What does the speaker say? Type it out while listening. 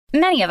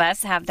Many of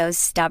us have those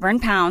stubborn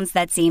pounds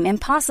that seem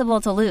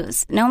impossible to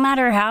lose, no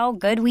matter how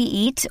good we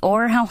eat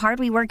or how hard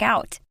we work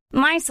out.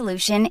 My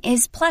solution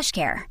is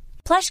PlushCare.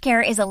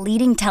 PlushCare is a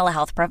leading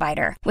telehealth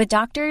provider with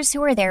doctors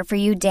who are there for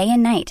you day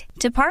and night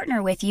to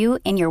partner with you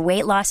in your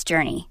weight loss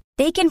journey.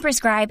 They can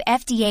prescribe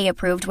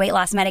FDA-approved weight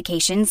loss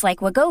medications like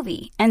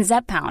Wegovy and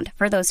Zepbound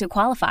for those who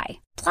qualify.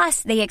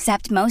 Plus, they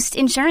accept most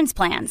insurance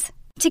plans.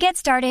 To get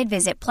started,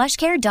 visit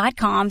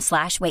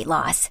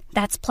plushcare.com/weightloss.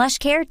 That's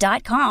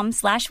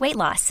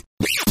plushcare.com/weightloss.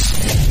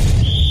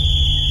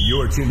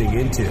 You're tuning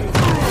into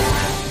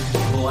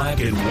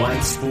Black and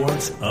White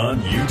Sports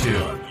on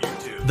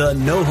YouTube. The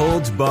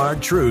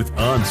no-holds-barred truth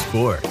on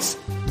sports.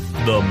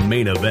 The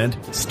main event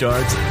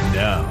starts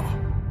now.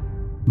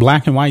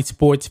 Black and white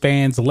sports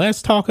fans,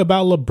 let's talk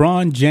about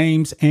LeBron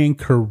James and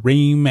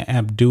Kareem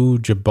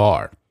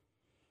Abdul-Jabbar.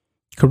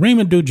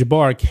 Kareem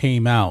Abdul-Jabbar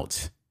came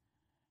out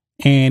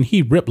and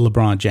he ripped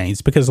LeBron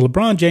James because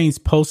LeBron James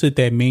posted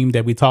that meme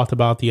that we talked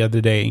about the other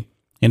day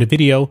in a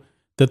video,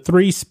 the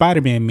 3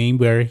 Spider-Man meme,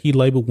 where he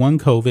labeled one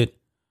COVID,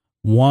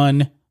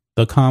 one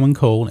the common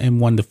cold,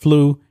 and one the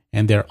flu,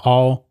 and they're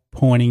all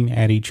pointing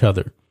at each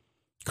other.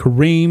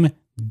 Kareem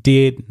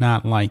did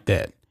not like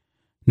that.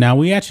 Now,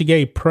 we actually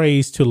gave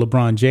praise to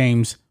LeBron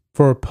James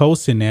for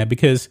posting that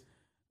because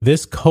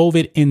this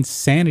COVID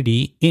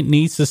insanity, it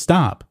needs to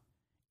stop.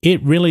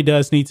 It really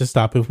does need to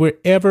stop. If we're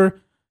ever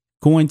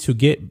going to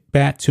get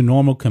back to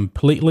normal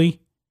completely,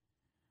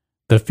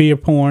 the fear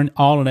porn,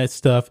 all of that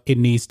stuff, it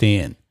needs to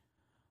end.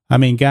 I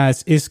mean,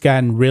 guys, it's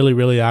gotten really,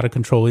 really out of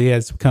control. It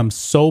has become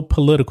so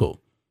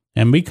political.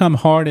 And we come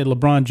hard at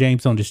LeBron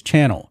James on this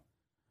channel,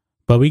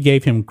 but we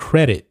gave him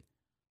credit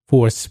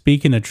for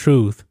speaking the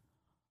truth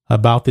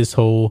about this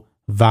whole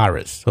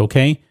virus.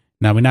 Okay.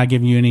 Now, we're not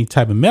giving you any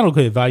type of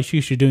medical advice.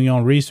 You should do your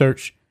own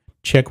research.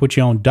 Check with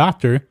your own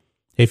doctor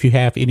if you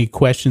have any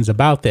questions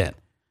about that.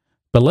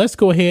 But let's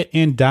go ahead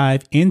and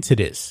dive into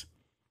this.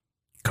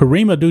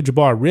 Kareem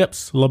Abdul-Jabbar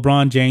rips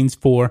LeBron James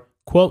for,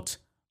 quote,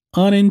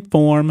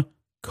 uninformed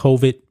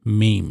COVID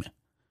meme.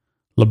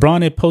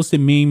 LeBron had posted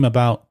a meme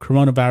about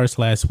coronavirus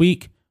last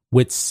week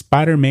with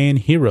Spider-Man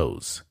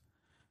heroes.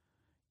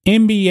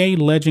 NBA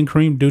legend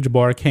Kareem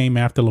Abdul-Jabbar came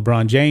after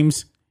LeBron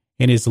James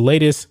in his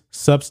latest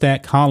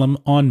Substack column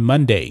on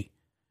Monday.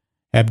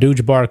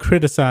 Abdul-Jabbar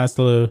criticized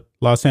the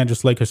Los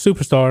Angeles Lakers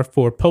superstar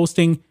for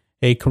posting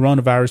a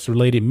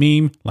coronavirus-related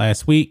meme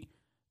last week.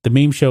 The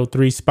meme showed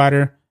 3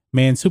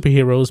 Spider-Man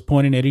superheroes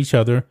pointing at each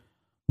other.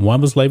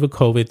 One was labeled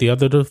COVID, the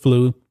other the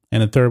flu,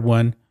 and the third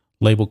one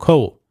labeled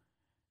cold.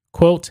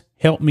 Quote,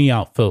 "Help me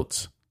out,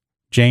 folks,"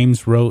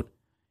 James wrote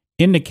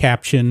in the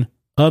caption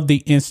of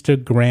the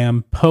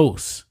Instagram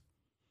post.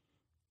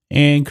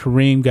 And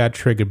Kareem got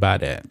triggered by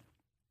that.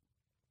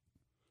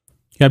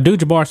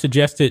 Abdul-Jabbar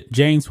suggested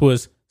James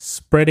was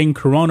spreading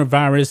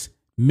coronavirus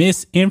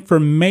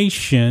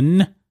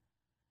misinformation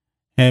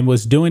and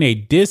was doing a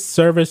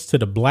disservice to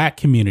the black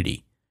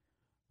community,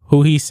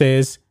 who he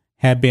says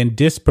have been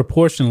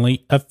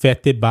disproportionately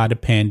affected by the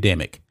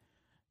pandemic.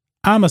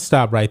 I'm going to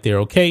stop right there,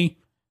 okay?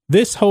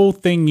 This whole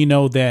thing,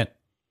 that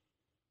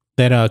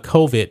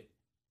COVID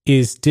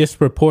is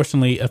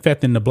disproportionately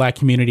affecting the black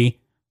community.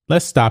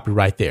 Let's stop it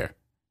right there.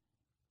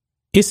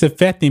 It's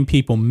affecting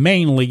people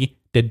mainly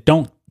that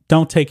don't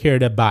take care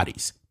of their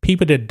bodies,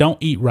 people that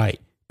don't eat right,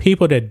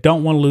 people that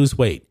don't want to lose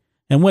weight.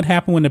 And what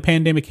happened when the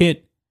pandemic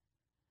hit?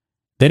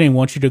 They didn't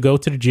want you to go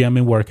to the gym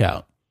and work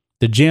out.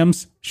 The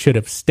gyms should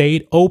have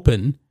stayed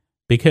open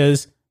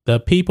because the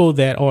people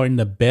that are in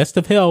the best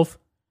of health,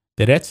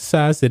 that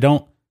exercise, that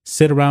don't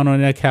sit around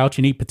on that couch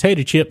and eat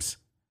potato chips,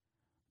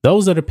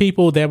 those are the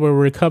people that were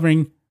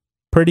recovering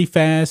pretty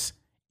fast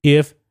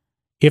if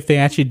they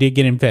actually did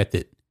get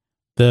infected.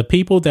 The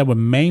people that were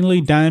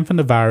mainly dying from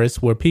the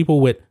virus were people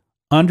with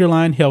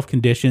underlying health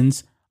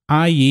conditions,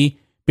 i.e.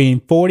 being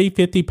 40,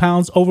 50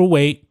 pounds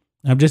overweight.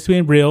 I'm just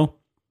being real.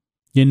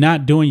 You're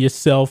not doing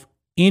yourself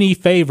any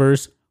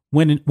favors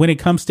when it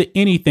comes to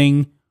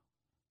anything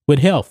with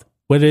health,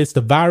 whether it's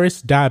the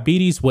virus,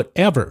 diabetes,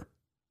 whatever.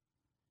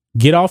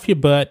 Get off your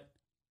butt,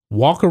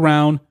 walk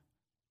around,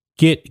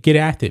 get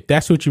active.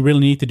 That's what you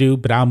really need to do,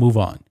 but I'll move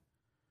on.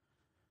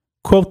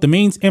 Quote, the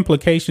meme's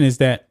implication is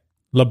that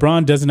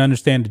LeBron doesn't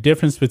understand the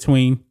difference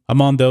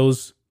among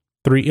those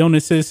 3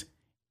 illnesses,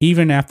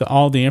 even after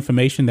all the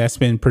information that's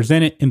been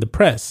presented in the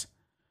press.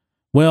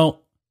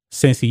 Well,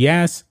 since he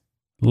asked,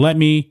 let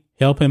me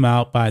help him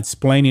out by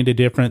explaining the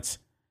difference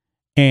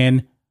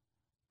and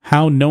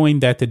how knowing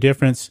that the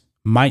difference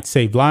might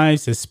save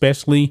lives,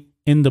 especially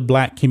in the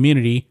black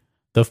community,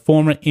 the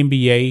former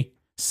NBA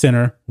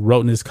center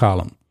wrote in his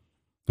column.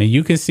 And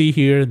you can see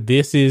here,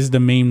 this is the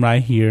meme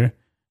right here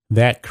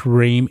that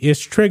Kareem is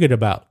triggered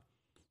about.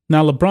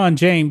 Now, LeBron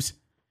James,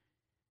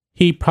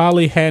 he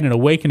probably had an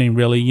awakening,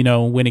 really,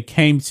 when it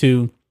came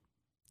to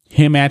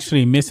him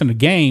actually missing a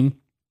game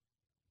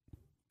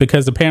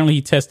because apparently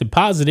he tested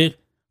positive.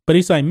 But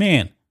he's like,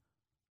 man,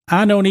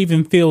 I don't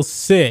even feel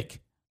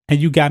sick and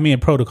you got me in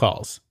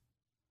protocols.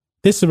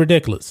 This is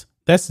ridiculous.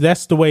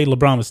 That's the way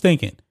LeBron was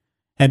thinking.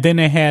 And then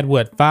they had,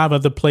 5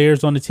 other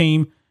players on the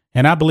team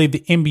And I believe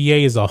the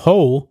NBA as a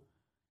whole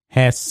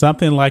has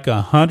something like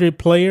 100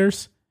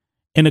 players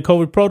in the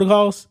COVID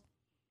protocols.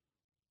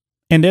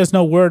 And there's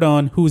no word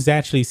on who's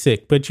actually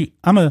sick. But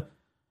I'm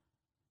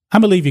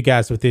gonna leave you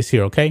guys with this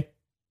here, okay?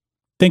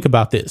 Think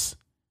about this.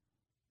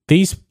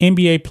 These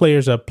NBA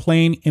players are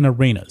playing in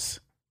arenas.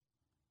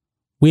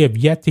 We have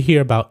yet to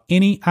hear about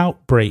any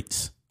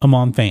outbreaks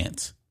among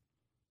fans.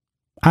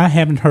 I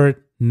haven't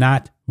heard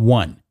not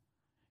one.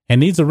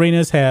 And these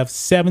arenas have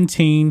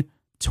 17,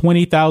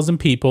 20,000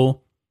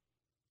 people,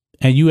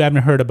 and you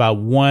haven't heard about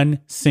one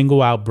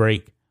single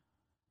outbreak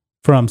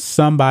from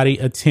somebody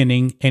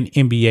attending an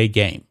NBA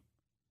game.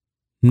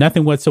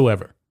 Nothing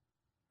whatsoever.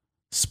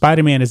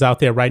 Spider-Man is out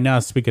there right now.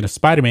 Speaking of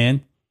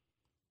Spider-Man,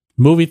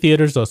 movie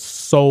theaters are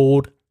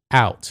sold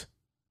out.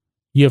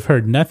 You have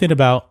heard nothing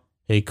about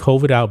a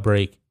COVID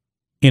outbreak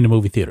in the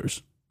movie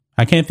theaters.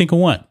 I can't think of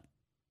one,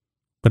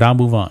 but I'll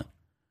move on.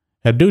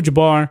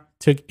 Abdul-Jabbar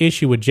took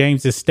issue with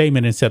James's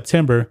statement in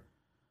September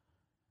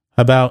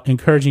about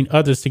encouraging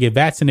others to get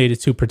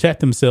vaccinated to protect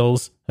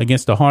themselves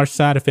against the harsh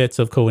side effects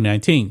of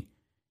COVID-19.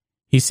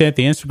 He said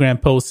the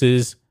Instagram post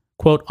is,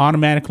 quote,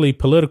 automatically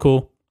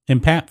political,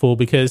 impactful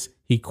because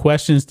he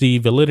questions the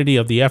validity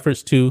of the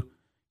efforts to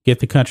get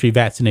the country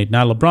vaccinated.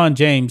 Now, LeBron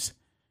James,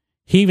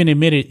 he even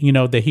admitted,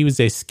 that he was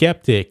a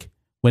skeptic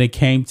when it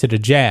came to the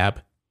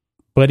jab,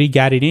 but he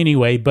got it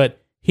anyway.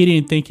 But he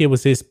didn't think it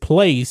was his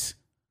place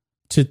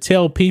to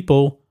tell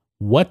people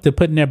what to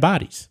put in their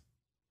bodies.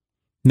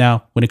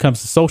 Now, when it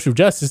comes to social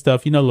justice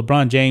stuff,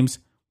 LeBron James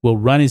will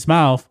run his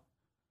mouth,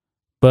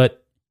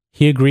 but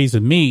he agrees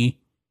with me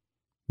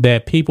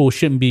that people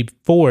shouldn't be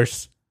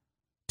forced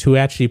to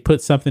actually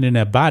put something in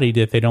their body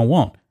that they don't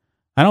want.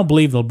 I don't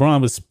believe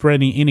LeBron was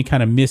spreading any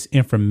kind of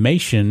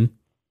misinformation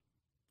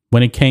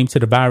when it came to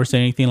the virus or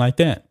anything like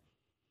that.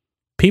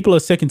 People are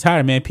sick and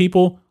tired, man.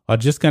 People are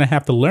just going to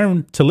have to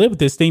learn to live with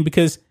this thing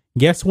because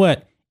guess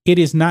what? It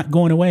is not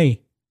going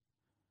away.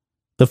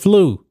 The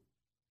flu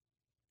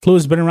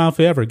has been around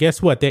forever.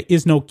 Guess what? There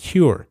is no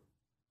cure.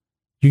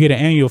 You get an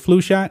annual flu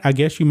shot. I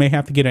guess you may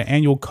have to get an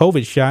annual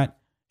COVID shot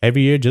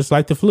every year, just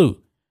like the flu.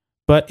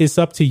 But it's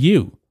up to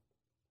you.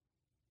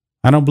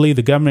 I don't believe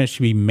the government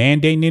should be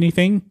mandating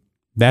anything.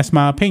 That's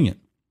my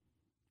opinion.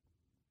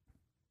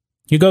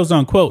 He goes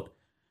on, quote,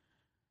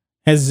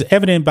 as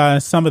evident by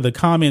some of the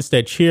comments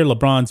that cheer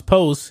LeBron's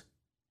post,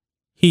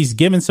 he's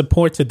given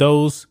support to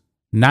those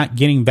not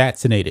getting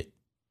vaccinated,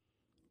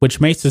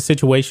 which makes the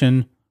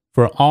situation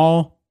for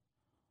all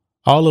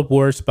of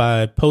worse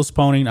by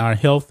postponing our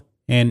health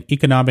and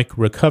economic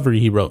recovery,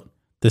 he wrote.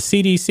 The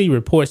CDC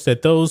reports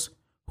that those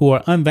who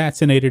are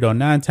unvaccinated are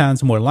 9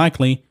 times more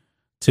likely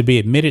to be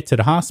admitted to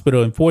the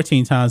hospital and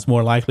 14 times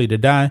more likely to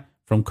die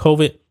from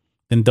COVID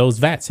than those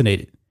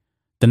vaccinated.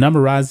 The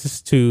number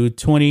rises to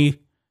 20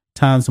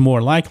 times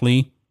more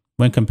likely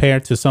when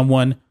compared to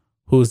someone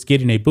who is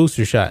getting a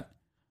booster shot.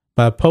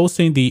 By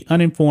posting the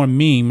uninformed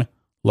meme,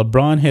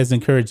 LeBron has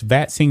encouraged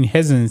vaccine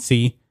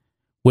hesitancy,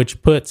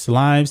 which puts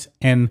lives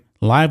and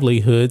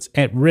livelihoods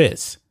at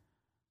risk.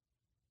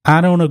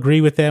 I don't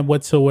agree with that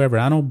whatsoever.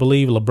 I don't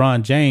believe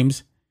LeBron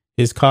James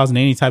is causing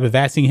any type of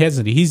vaccine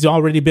hesitancy. He's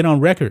already been on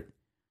record.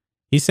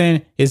 He's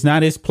saying it's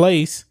not his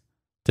place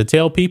to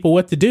tell people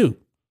what to do.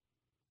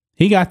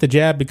 He got the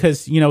jab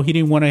because, he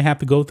didn't want to have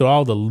to go through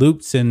all the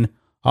loops and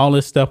all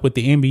this stuff with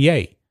the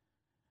NBA.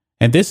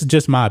 And this is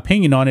just my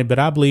opinion on it, but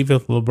I believe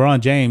if LeBron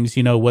James,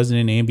 wasn't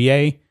in the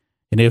NBA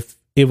and if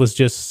it was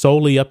just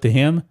solely up to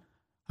him,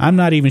 I'm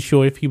not even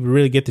sure if he would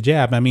really get the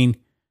jab. I mean,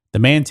 the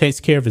man takes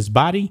care of his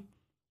body.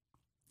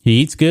 He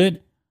eats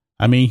good.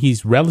 I mean,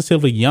 he's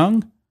relatively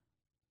young.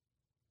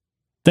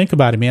 Think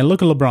about it, man.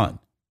 Look at LeBron.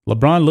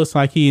 LeBron looks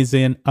like he is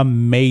in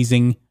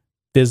amazing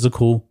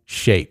physical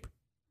shape.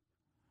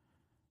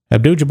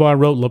 Abdul-Jabbar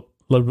wrote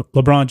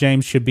LeBron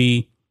James should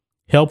be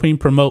helping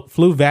promote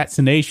flu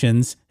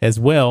vaccinations as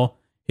well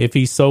if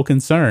he's so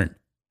concerned.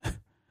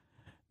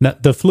 Now,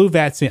 the flu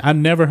vaccine, I've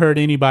never heard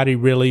anybody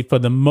really, for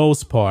the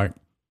most part,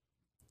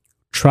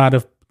 try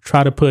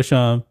to push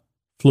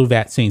flu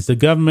vaccines. The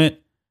government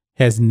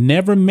has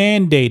never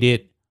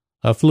mandated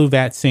a flu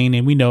vaccine,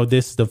 and we know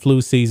this is the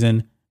flu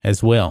season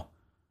as well.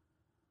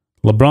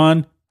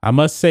 LeBron, I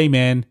must say,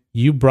 man,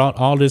 you brought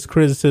all this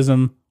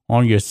criticism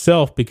on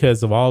yourself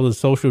because of all the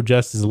social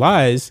justice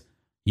lies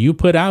you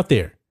put out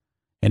there.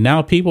 And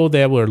now people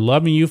that were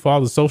loving you for all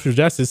the social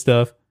justice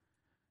stuff,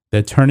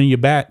 they're turning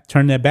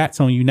their backs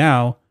on you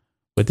now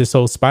with this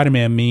whole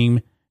Spider-Man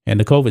meme and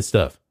the COVID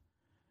stuff.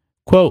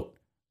 Quote,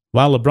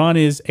 while LeBron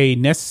is a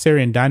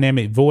necessary and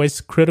dynamic voice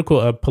critical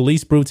of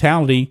police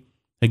brutality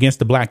against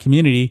the black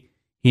community,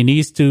 he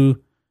needs to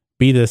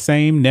be the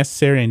same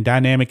necessary and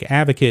dynamic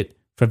advocate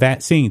for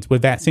vaccines,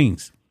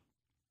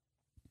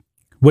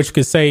 which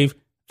could save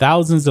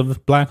thousands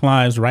of black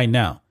lives right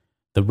now.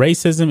 The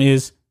racism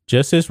is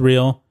just as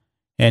real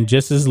and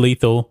just as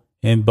lethal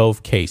in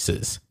both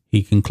cases,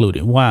 he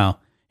concluded. Wow.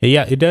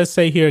 Yeah, it does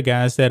say here,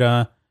 guys, that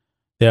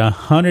there are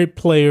 100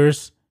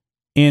 players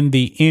in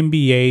the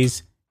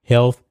NBA's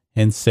health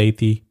and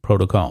safety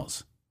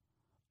protocols.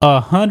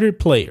 100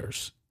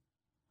 players.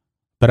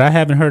 but I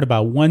haven't heard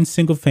about one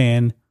single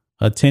fan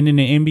attending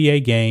an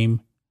NBA game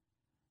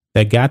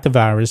that got the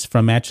virus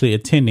from actually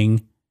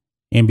attending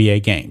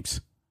NBA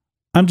games.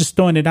 I'm just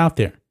throwing it out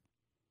there.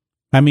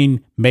 I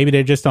mean, maybe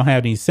they just don't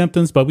have any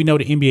symptoms, but we know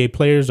the NBA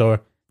players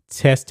are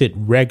tested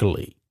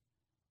regularly.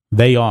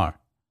 They are.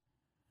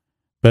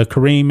 But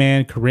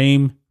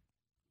Kareem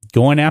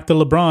going after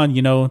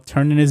LeBron,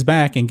 turning his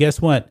back. And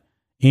guess what?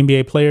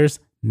 NBA players,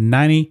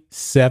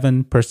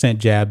 97%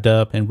 jabbed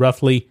up and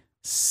roughly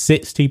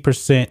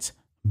 60%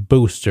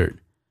 boosted.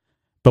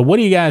 But what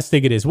do you guys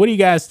think of this? What do you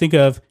guys think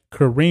of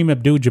Kareem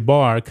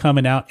Abdul-Jabbar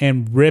coming out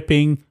and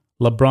ripping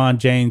LeBron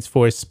James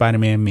for his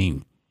Spider-Man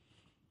meme?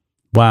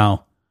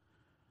 Wow.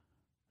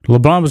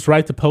 LeBron was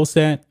right to post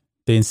that.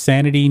 The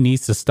insanity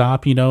needs to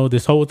stop.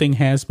 This whole thing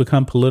has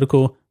become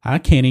political. I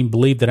can't even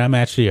believe that I'm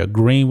actually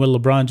agreeing with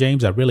LeBron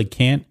James. I really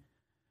can't.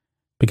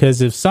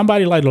 Because if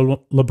somebody like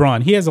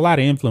LeBron, he has a lot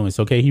of influence,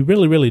 okay? He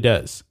really, really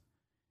does.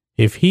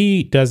 If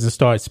he doesn't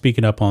start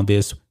speaking up on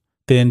this,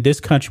 then this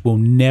country will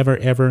never,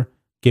 ever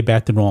get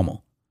back to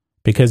normal.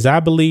 Because I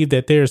believe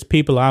that there's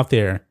people out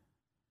there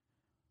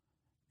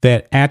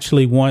that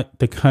actually want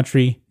the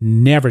country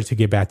never to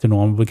get back to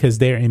normal because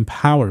they're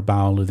empowered by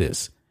all of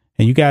this.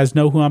 And you guys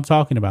know who I'm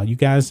talking about. And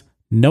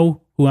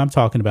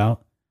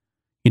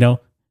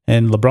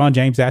LeBron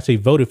James actually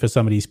voted for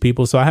some of these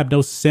people. So I have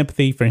no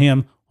sympathy for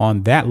him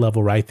on that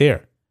level right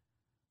there.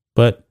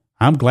 But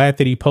I'm glad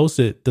that he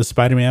posted the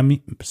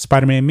Spider-Man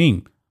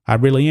meme. I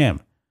really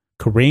am.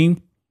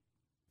 Kareem,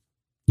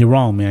 you're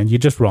wrong, man. You're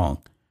just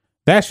wrong.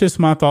 That's just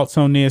my thoughts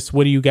on this.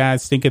 What do you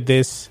guys think of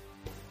this?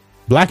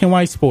 Black and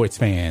white sports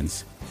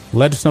fans,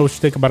 let us know what you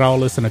think about all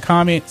this in the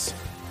comments.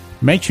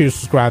 Make sure you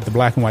subscribe to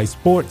Black and White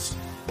Sports,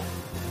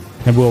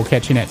 and we'll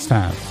catch you next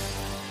time.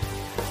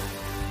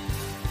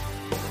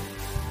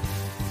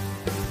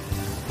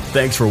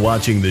 Thanks for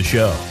watching the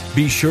show.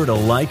 Be sure to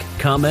like,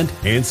 comment,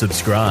 and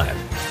subscribe.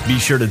 Be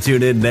sure to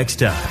tune in next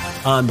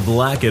time on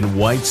Black and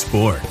White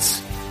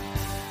Sports.